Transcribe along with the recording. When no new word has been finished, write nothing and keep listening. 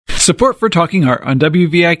Support for Talking Art on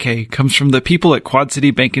WVIK comes from the people at Quad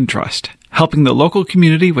City Bank and Trust, helping the local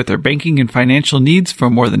community with their banking and financial needs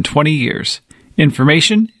for more than 20 years.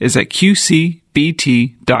 Information is at qcbt.com.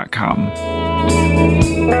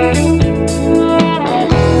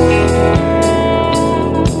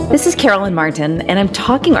 This is Carolyn Martin, and I'm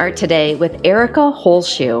talking art today with Erica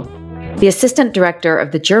Holschuh, the Assistant Director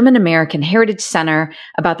of the German American Heritage Center,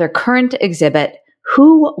 about their current exhibit,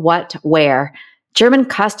 Who, What, Where? German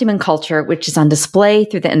Costume and Culture, which is on display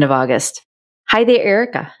through the end of August. Hi there,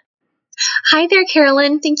 Erica. Hi there,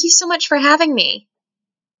 Carolyn. Thank you so much for having me.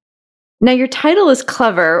 Now, your title is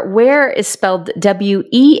clever. Where is spelled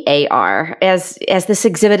W-E-A-R, as this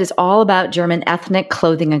exhibit is all about German ethnic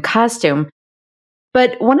clothing and costume.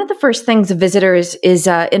 But one of the first things a visitor is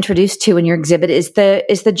introduced to in your exhibit is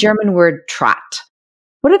the German word Tracht.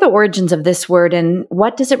 What are the origins of this word, and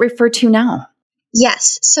what does it refer to now?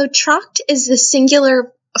 Yes, so Tracht is the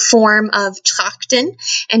singular form of Trachten,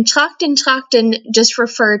 and Trachten just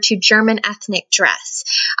refer to German ethnic dress,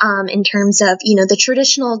 in terms of, the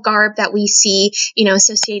traditional garb that we see,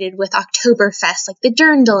 associated with Oktoberfest, like the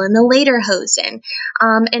Dirndl and the Lederhosen.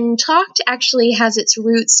 And Tracht actually has its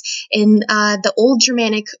roots in the Old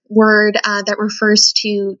Germanic word that refers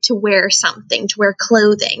to wear something, to wear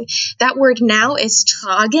clothing. That word now is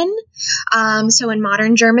tragen. So in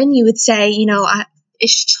modern German, you would say,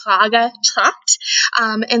 ich trage Tracht.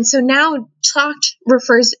 And so now Tracht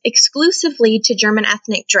refers exclusively to German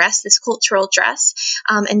ethnic dress, this cultural dress,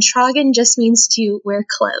 and tragen just means to wear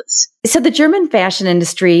clothes. So the German fashion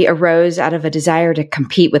industry arose out of a desire to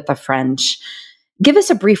compete with the French. Give us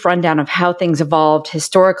a brief rundown of how things evolved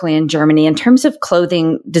historically in Germany in terms of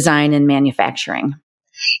clothing design and manufacturing.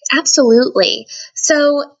 Absolutely.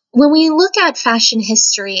 So when we look at fashion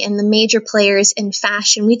history and the major players in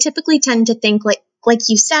fashion, we typically tend to think like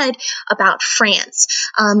you said, about France.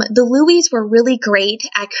 The Louis were really great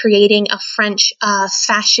at creating a French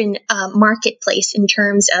fashion marketplace in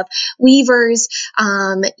terms of weavers,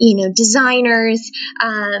 designers,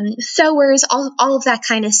 sewers, all of that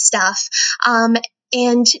kind of stuff.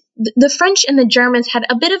 And the French and the Germans had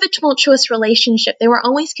a bit of a tumultuous relationship. They were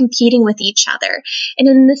always competing with each other. And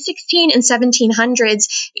in the 16 and 1700s,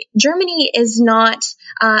 Germany is not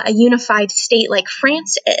a unified state like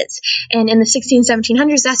France is. And in the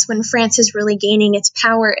 1700s, that's when France is really gaining its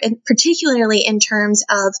power, and particularly in terms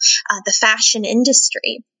of the fashion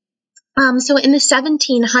industry. So in the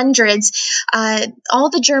 1700s, all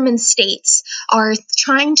the German states are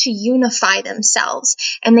trying to unify themselves,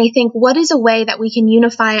 and they think, what is a way that we can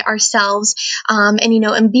unify ourselves,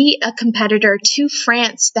 and be a competitor to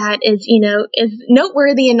France that is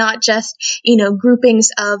noteworthy and not just, groupings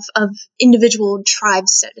of individual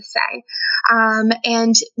tribes, so to say.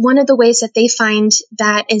 And one of the ways that they find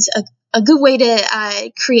that is a good way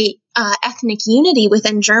to create ethnic unity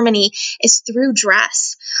within Germany is through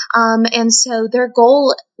dress. And so their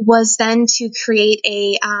goal was then to create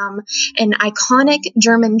an iconic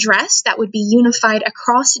German dress that would be unified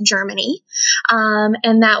across Germany,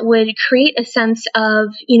 and that would create a sense of,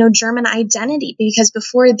 German identity, because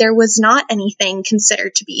before there was not anything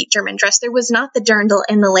considered to be German dress. There was not the Dirndl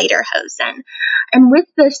and the Lederhosen. And with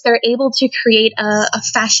this, they're able to create a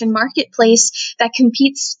fashion marketplace that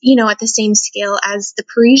competes, at the same scale as the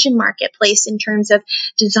Parisian marketplace in terms of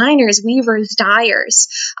designers, weavers, dyers.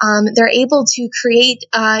 They're able to create,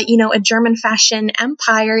 a German fashion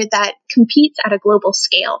empire that competes at a global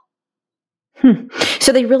scale.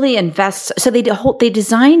 So they really invest. So they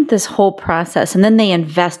designed this whole process, and then they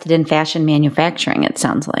invested in fashion manufacturing, it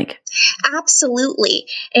sounds like. Absolutely.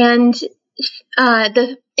 And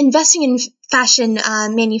the investing in fashion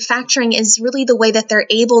manufacturing is really the way that they're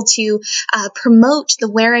able to promote the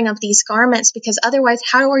wearing of these garments, because otherwise,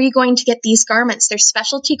 how are you going to get these garments? They're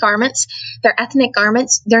specialty garments, they're ethnic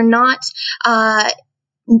garments, they're not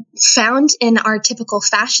found in our typical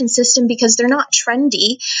fashion system because they're not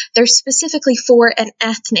trendy. They're specifically for an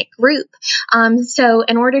ethnic group. So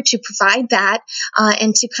in order to provide that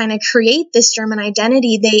and to kind of create this German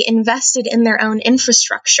identity, they invested in their own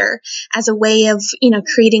infrastructure as a way of,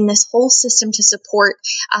 creating this whole system to support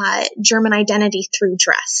German identity through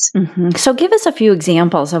dress. Mm-hmm. So give us a few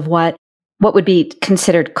examples of what would be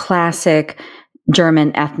considered classic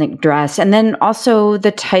German ethnic dress, and then also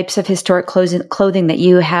the types of historic clothing that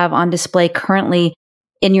you have on display currently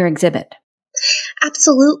in your exhibit.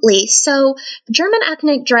 Absolutely. So German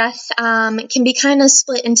ethnic dress can be kind of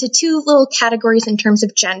split into two little categories in terms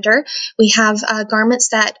of gender. We have garments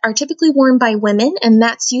that are typically worn by women, and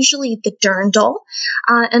that's usually the dirndl.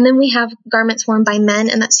 And then we have garments worn by men,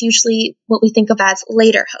 and that's usually what we think of as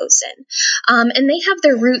lederhosen. And they have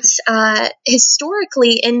their roots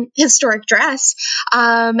historically in historic dress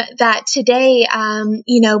that today,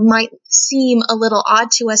 might seem a little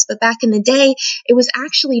odd to us, but back in the day, it was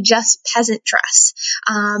actually just peasant dress.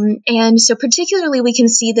 And so particularly we can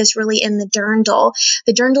see this really in the dirndl.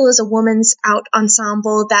 The dirndl is a woman's out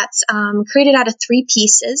ensemble that's created out of three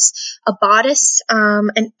pieces: a bodice,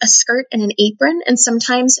 a skirt, and an apron, and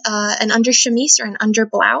sometimes an underchemise or an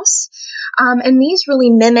underblouse. And these really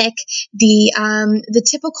mimic the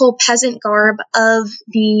typical peasant garb of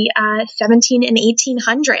the 17 and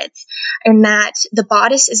 1800s, in that the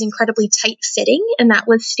bodice is incredibly tight fitting, and that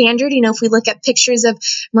was standard. If we look at pictures of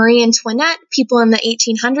Marie Antoinette, people in the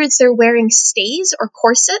 1800s, they're wearing stays or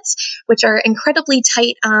corsets, which are incredibly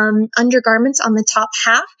tight undergarments on the top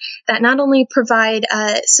half that not only provide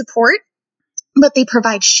support, but they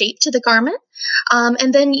provide shape to the garment.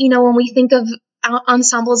 And then, when we think of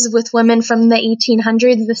ensembles with women from the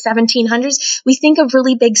 1800s, the 1700s, we think of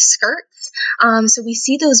really big skirts. So we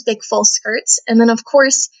see those big full skirts. And then, of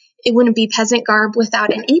course, it wouldn't be peasant garb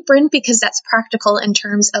without an apron, because that's practical in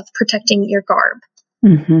terms of protecting your garb.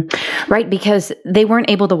 Mm-hmm. Right, because they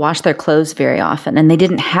weren't able to wash their clothes very often, and they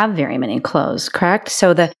didn't have very many clothes, correct?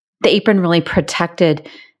 So the apron really protected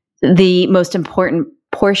the most important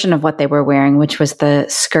portion of what they were wearing, which was the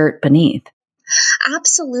skirt beneath.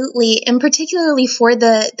 Absolutely. And particularly for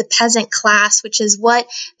the peasant class, which is what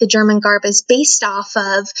the German garb is based off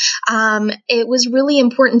of, it was really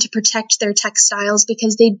important to protect their textiles,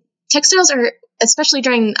 because textiles are, especially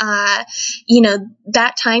during,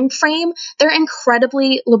 that time frame, they're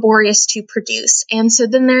incredibly laborious to produce. And so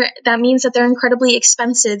then that means that they're incredibly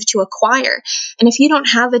expensive to acquire. And if you don't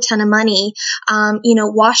have a ton of money,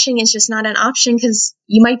 washing is just not an option, because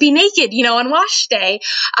you might be naked, on wash day.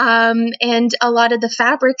 And a lot of the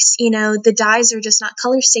fabrics, the dyes are just not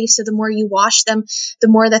color safe. So the more you wash them, the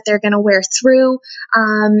more that they're going to wear through.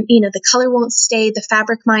 The color won't stay. The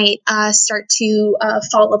fabric might start to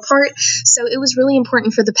fall apart. So it was really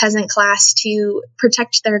important for the peasant class to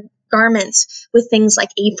protect their garments with things like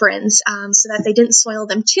aprons, so that they didn't soil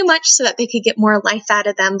them too much, so that they could get more life out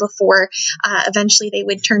of them before eventually they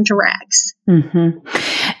would turn to rags. Mm-hmm.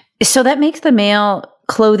 So that makes the male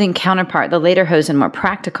clothing counterpart, the lederhosen, more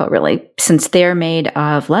practical, really, since they're made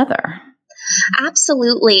of leather.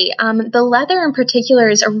 Absolutely. The leather in particular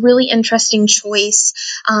is a really interesting choice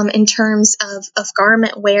in terms of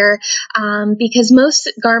garment wear, because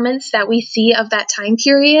most garments that we see of that time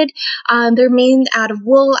period, they're made out of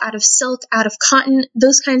wool, out of silk, out of cotton,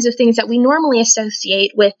 those kinds of things that we normally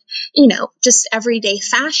associate with, just everyday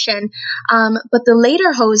fashion. But the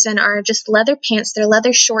lederhosen are just leather pants, they're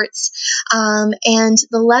leather shorts, and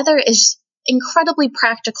the leather is incredibly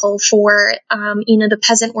practical for, the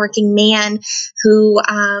peasant working man who,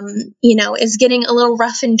 is getting a little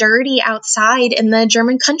rough and dirty outside in the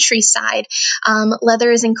German countryside. Leather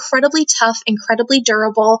is incredibly tough, incredibly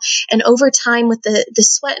durable, and over time with the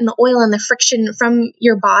sweat and the oil and the friction from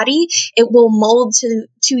your body, it will mold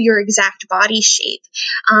to your exact body shape.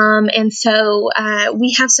 And so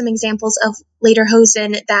we have some examples of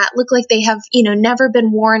lederhosen that look like they have, never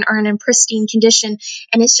been worn or in pristine condition.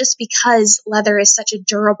 And it's just because leather is such a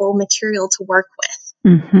durable material to work with.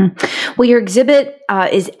 Mm-hmm. Well, your exhibit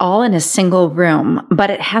is all in a single room, but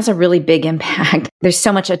it has a really big impact. There's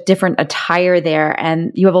so much different attire there,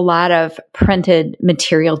 and you have a lot of printed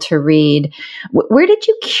material to read. Where did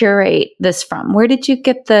you curate this from? Where did you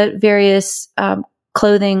get the various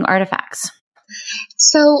clothing artifacts?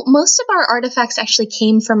 So most of our artifacts actually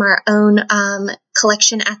came from our own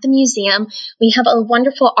collection at the museum. We have a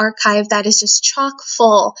wonderful archive that is just chock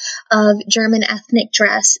full of German ethnic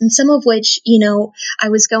dress, and some of which, I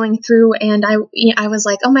was going through and I was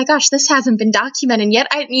like, oh my gosh, this hasn't been documented yet.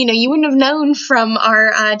 You wouldn't have known from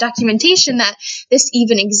our documentation that this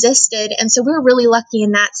even existed. And so we were really lucky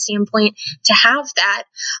in that standpoint to have that.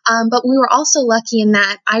 But we were also lucky in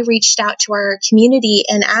that I reached out to our community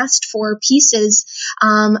and asked for pieces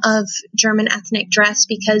of German ethnic dress,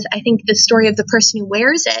 because I think the story of the person who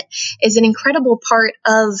wears it is an incredible part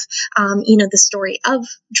of, the story of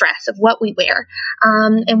dress, of what we wear.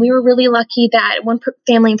 And we were really lucky that one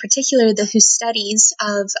family in particular, the Hustedis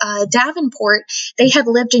of Davenport, they had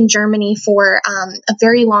lived in Germany for a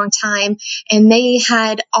very long time, and they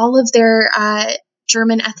had all of their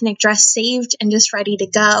German ethnic dress saved and just ready to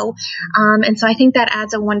go. And so I think that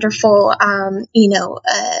adds a wonderful,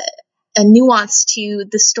 a nuance to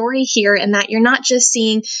the story here, in that you're not just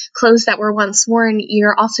seeing clothes that were once worn,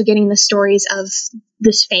 you're also getting the stories of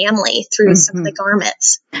this family through some of the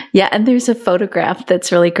garments. Yeah, and there's a photograph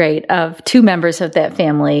that's really great of two members of that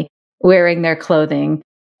family wearing their clothing,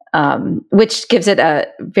 which gives it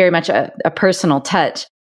very much a personal touch.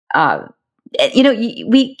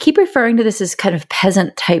 We keep referring to this as kind of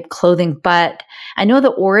peasant type clothing, but I know the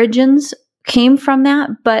origins came from that,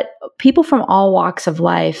 but people from all walks of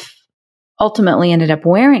life ultimately ended up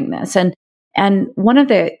wearing this. And one of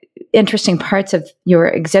the interesting parts of your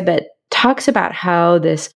exhibit talks about how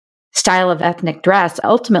this style of ethnic dress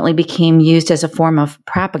ultimately became used as a form of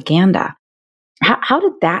propaganda. How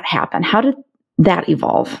did that happen? How did that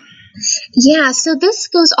evolve? Yeah, so this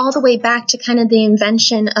goes all the way back to kind of the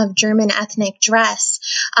invention of German ethnic dress.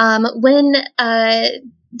 When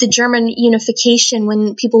the German unification,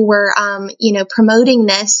 when people were, promoting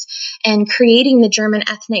this and creating the German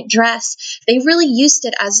ethnic dress, they really used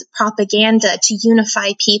it as propaganda to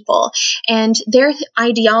unify people. And their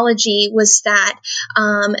ideology was that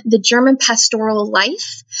the German pastoral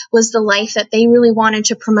life was the life that they really wanted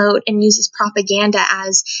to promote and use as propaganda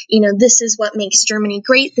as, this is what makes Germany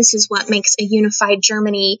great. This is what makes a unified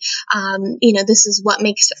Germany. This is what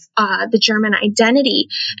makes the German identity.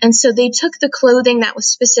 And so they took the clothing that was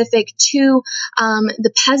specific to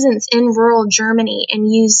the peasants in rural Germany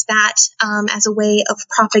and used that as a way of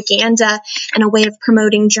propaganda and a way of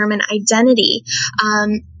promoting German identity.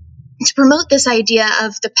 To promote this idea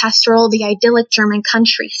of the pastoral, the idyllic German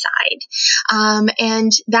countryside.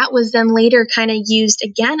 And that was then later kind of used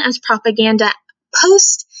again as propaganda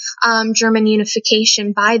post German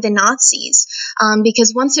unification by the Nazis,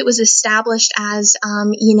 because once it was established as,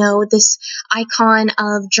 this icon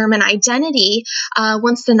of German identity,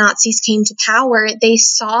 once the Nazis came to power, they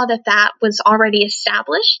saw that was already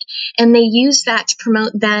established, and they used that to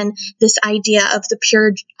promote then this idea of the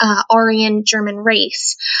pure Aryan German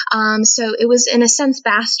race. So it was in a sense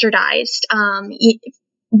bastardized,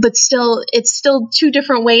 but it's still two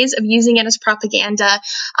different ways of using it as propaganda.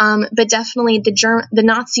 But definitely the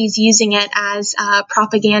Nazis using it as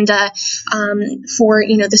propaganda for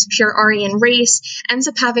this pure Aryan race ends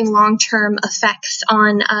up having long-term effects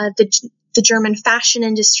on the German fashion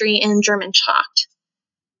industry and German Tracht.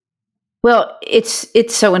 Well,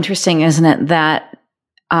 it's so interesting, isn't it, that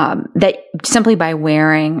that simply by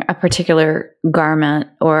wearing a particular garment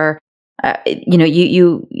or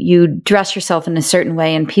you dress yourself in a certain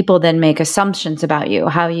way, and people then make assumptions about you,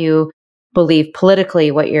 how you believe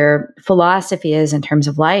politically, what your philosophy is in terms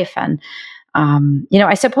of life. And,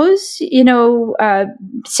 I suppose,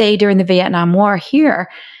 say during the Vietnam War here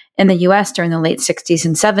in the U.S. during the late 60s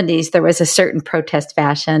and 70s, there was a certain protest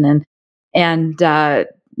fashion and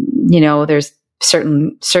there's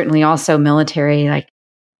certainly also military, like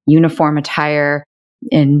uniform attire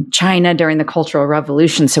in China during the Cultural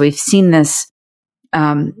Revolution. So we've seen this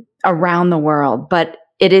around the world, but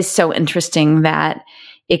it is so interesting that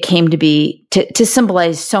it came to be to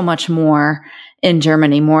symbolize so much more in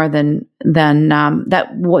Germany, more than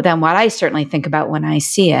what I certainly think about when I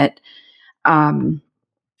see it.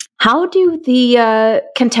 How do the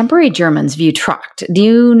contemporary Germans view Tracht? Do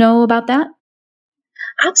you know about that?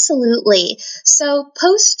 Absolutely. So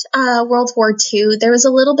post World War II, there was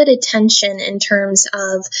a little bit of tension in terms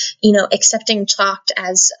of, accepting Tracht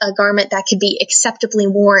as a garment that could be acceptably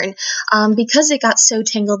worn because it got so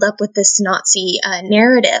tangled up with this Nazi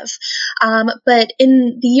narrative. But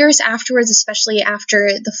in the years afterwards, especially after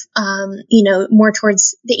the, more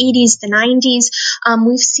towards the 80s, the 90s,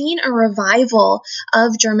 we've seen a revival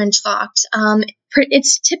of German Tracht.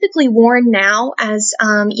 It's typically worn now as,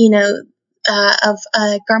 of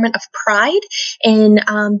a garment of pride in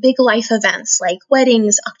big life events like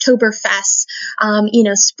weddings, Oktoberfest,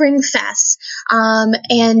 Springfest,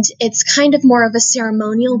 and it's kind of more of a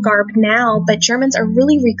ceremonial garb now, but Germans are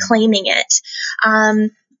really reclaiming it.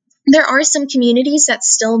 There are some communities that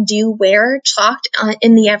still do wear Tracht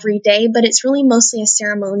in the everyday, but it's really mostly a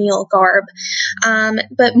ceremonial garb.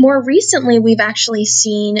 But more recently, we've actually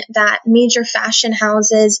seen that major fashion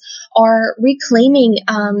houses are reclaiming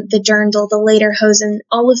the dirndl, the lederhosen,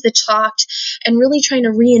 all of the Tracht, and really trying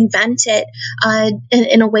to reinvent it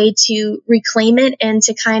in a way to reclaim it and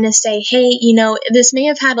to kind of say, hey, this may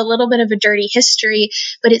have had a little bit of a dirty history,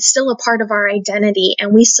 but it's still a part of our identity,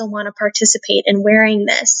 and we still want to participate in wearing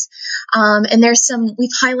this. And we've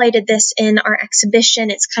highlighted this in our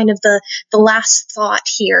exhibition. It's kind of the last thought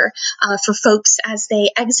here for folks as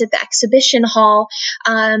they exit the exhibition hall,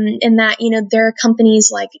 in that, there are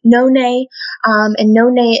companies like No Nonne. And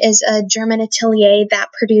Nonne is a German atelier that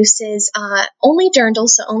produces only dirndls,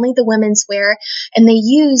 so only the women's wear, and they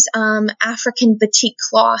use African batik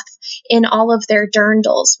cloth in all of their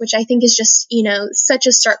dirndls, which I think is just, such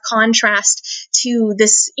a stark contrast to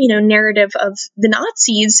this, narrative of the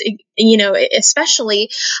Nazis, especially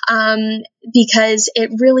because it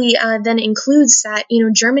really then includes that,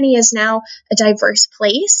 Germany is now a diverse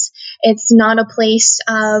place. It's not a place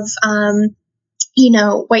of,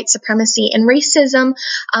 white supremacy and racism.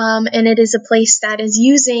 And it is a place that is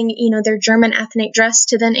using, their German ethnic dress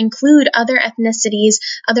to then include other ethnicities,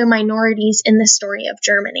 other minorities in the story of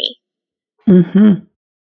Germany. Mm-hmm.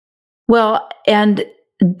 Well, and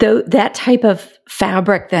that type of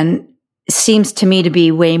fabric then seems to me to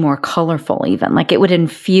be way more colorful, even like it would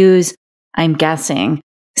infuse, I'm guessing,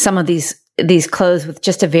 some of these clothes with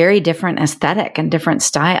just a very different aesthetic and different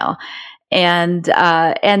style. And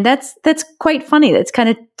that's quite funny. That's kind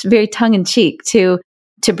of very tongue in cheek to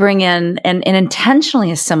bring in and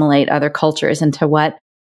intentionally assimilate other cultures into what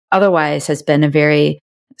otherwise has been a very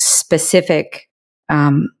specific,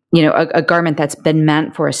 a garment that's been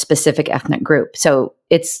meant for a specific ethnic group. So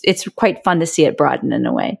it's quite fun to see it broaden in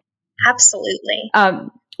a way. Absolutely.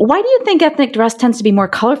 Why do you think ethnic dress tends to be more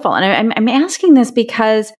colorful? And I'm asking this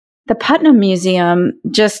because the Putnam Museum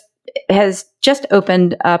has just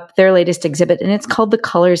opened up their latest exhibit, and it's called The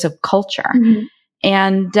Colors of Culture. Mm-hmm.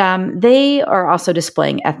 And they are also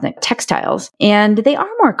displaying ethnic textiles, and they are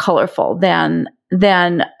more colorful than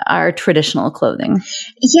our traditional clothing.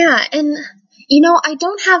 Yeah, and I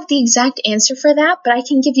don't have the exact answer for that, but I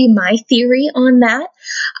can give you my theory on that.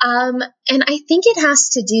 And I think it has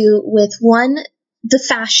to do with, one, the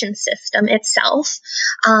fashion system itself,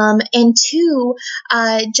 and two,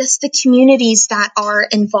 just the communities that are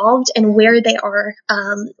involved and where they are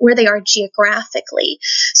geographically.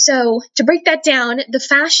 So to break that down, the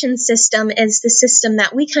fashion system is the system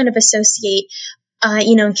that we kind of associate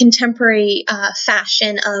in contemporary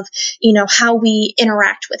fashion of, how we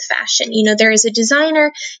interact with fashion. There is a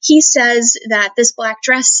designer, he says that this black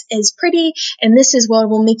dress is pretty and this is what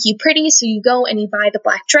will make you pretty. So you go and you buy the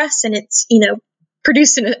black dress and it's,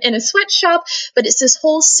 produced in a sweatshop, but it's this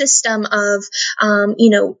whole system of,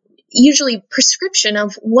 usually prescription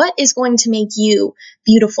of what is going to make you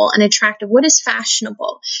beautiful and attractive, what is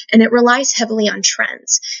fashionable, and it relies heavily on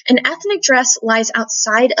trends. And ethnic dress lies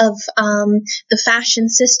outside of the fashion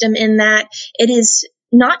system in that it is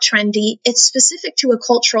not trendy, it's specific to a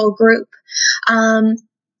cultural group.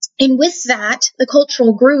 And with that, the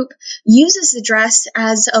cultural group uses the dress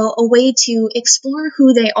as a way to explore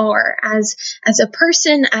who they are as a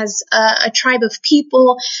person, as a tribe of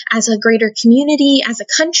people, as a greater community, as a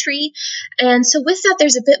country. And so with that,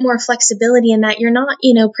 there's a bit more flexibility in that you're not,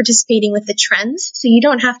 participating with the trends. So you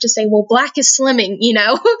don't have to say, well, black is slimming,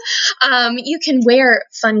 you can wear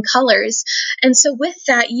fun colors. And so with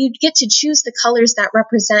that, you get to choose the colors that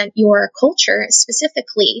represent your culture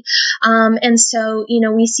specifically. And so,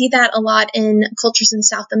 we see that a lot in cultures in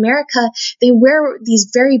South America. They wear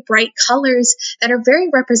these very bright colors that are very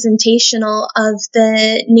representational of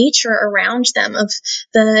the nature around them, of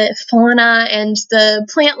the fauna and the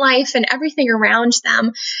plant life and everything around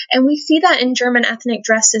them. And we see that in German ethnic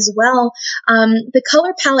dress as well. The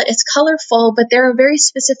color palette is colorful, but there are very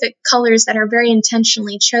specific colors that are very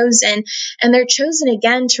intentionally chosen. And they're chosen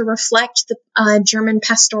again to reflect the German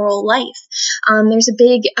pastoral life. There's a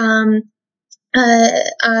big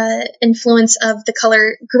influence of the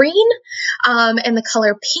color green and the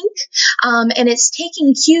color pink, and it's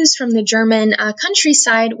taking cues from the German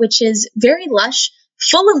countryside, which is very lush,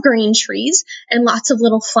 full of green trees and lots of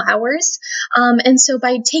little flowers. And so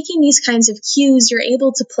by taking these kinds of cues, you're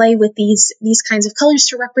able to play with these kinds of colors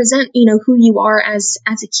to represent, who you are as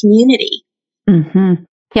a community. Mm-hmm.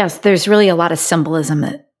 Yes, there's really a lot of symbolism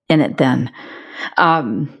in it then,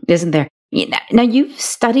 isn't there? Now, you've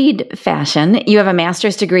studied fashion. You have a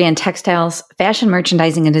master's degree in textiles, fashion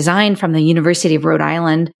merchandising, and design from the University of Rhode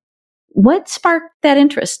Island. What sparked that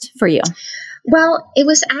interest for you? Well, it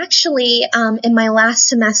was actually in my last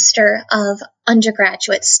semester of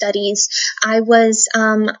undergraduate studies.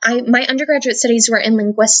 My undergraduate studies were in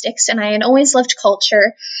linguistics, and I had always loved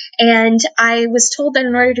culture. And I was told that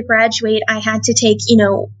in order to graduate, I had to take,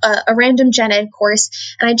 a random gen ed course.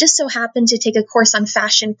 And I just so happened to take a course on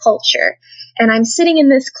fashion culture. And I'm sitting in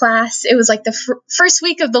this class. It was like the first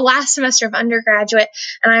week of the last semester of undergraduate.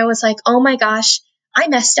 And I was like, oh my gosh, I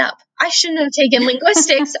messed up. I shouldn't have taken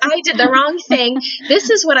linguistics. I did the wrong thing. This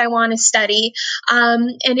is what I want to study.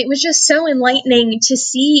 And it was just so enlightening to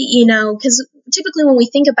see, because typically when we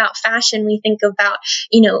think about fashion, we think about,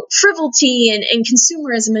 frivolity and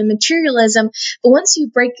consumerism and materialism. But once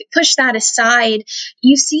you push that aside,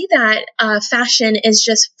 you see that fashion is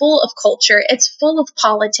just full of culture. It's full of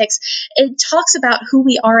politics. It talks about who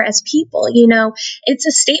we are as people. It's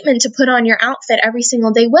a statement to put on your outfit every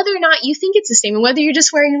single day, whether or not you think it's a statement, whether you're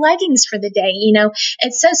just wearing leggings for the day.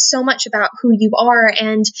 It says so much about who you are.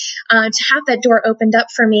 And to have that door opened up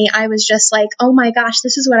for me, I was just like, oh my gosh,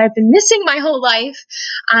 this is what I've been missing my whole life.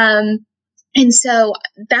 And so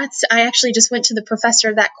I actually just went to the professor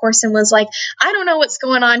of that course and was like, I don't know what's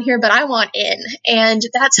going on here, but I want in. And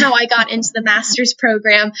that's how I got into the master's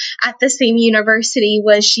program at the same university.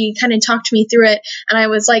 Was she kind of talked me through it. And I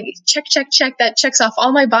was like, check. That checks off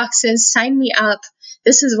all my boxes. Sign me up.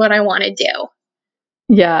 This is what I want to do.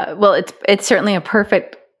 Yeah. Well, it's certainly a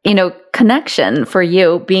perfect, connection for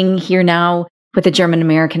you being here now with the German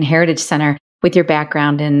American Heritage Center, with your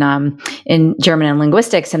background in German and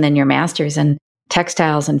linguistics, and then your master's in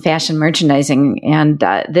textiles and fashion merchandising. And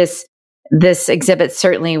this exhibit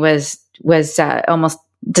certainly was almost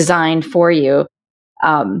designed for you.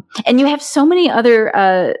 And you have so many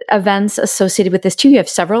other events associated with this too. You have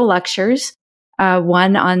several lectures.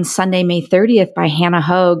 One on Sunday, May 30th by Hannah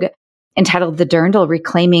Hogue, entitled "The Dirndl: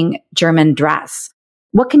 Reclaiming German Dress."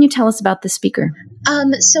 What can you tell us about the speaker?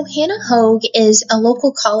 So Hannah Hogue is a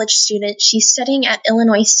local college student. She's studying at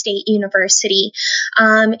Illinois State University,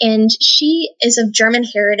 and she is of German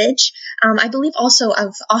heritage. I believe also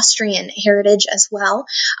of Austrian heritage as well,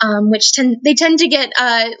 which they tend to get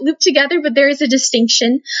looped together, but there is a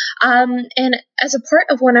distinction. And as a part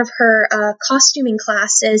of one of her costuming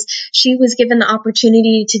classes, she was given the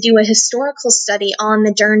opportunity to do a historical study on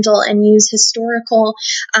the dirndl and use historical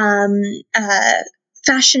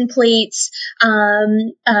fashion plates,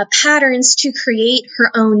 patterns to create her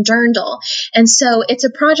own dirndl. And so it's a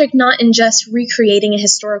project not in just recreating a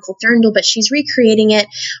historical dirndl, but she's recreating it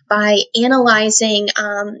by analyzing,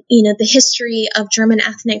 the history of German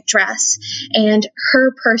ethnic dress and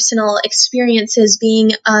her personal experiences being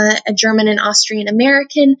a German and Austrian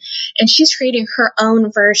American. And she's creating her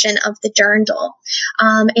own version of the dirndl.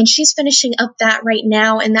 And she's finishing up that right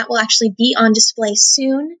now, and that will actually be on display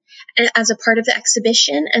soon as a part of the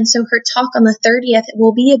exhibition. And so her talk on the 30th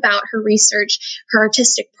will be about her research, her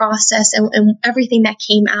artistic process, and everything that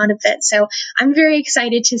came out of it. So I'm very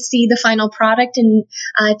excited to see the final product and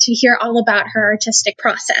to hear all about her artistic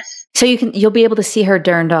process. So you'll be able to see her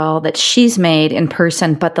dirndl that she's made in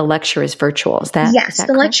person, but the lecture is virtual. Is that Yes, the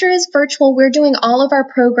correct? lecture is virtual. We're doing all of our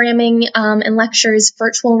programming and lectures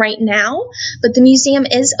virtual right now, but the museum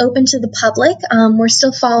is open to the public. We're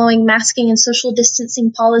still following masking and social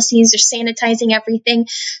distancing policies. They're sanitizing everything.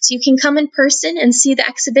 So you can come in person and see the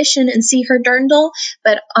exhibition and see her dirndl,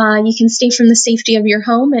 but you can stay from the safety of your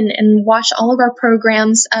home and watch all of our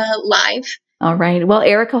programs live. All right. Well,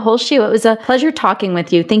 Erica Holschuh, it was a pleasure talking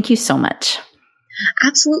with you. Thank you so much.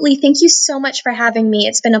 Absolutely. Thank you so much for having me.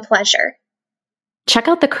 It's been a pleasure. Check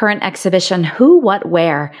out the current exhibition, Who, What,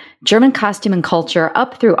 Where? German Costume and Culture,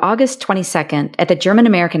 up through August 22nd at the German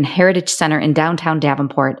American Heritage Center in downtown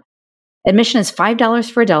Davenport. Admission is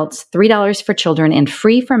 $5 for adults, $3 for children, and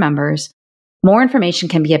free for members. More information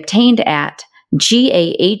can be obtained at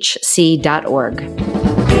gahc.org.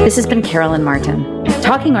 This has been Carolyn Martin,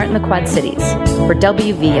 talking art in the Quad Cities for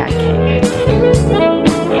WVIK.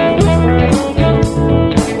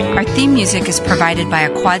 Our theme music is provided by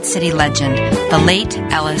a Quad City legend, the late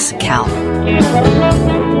Ellis Kell.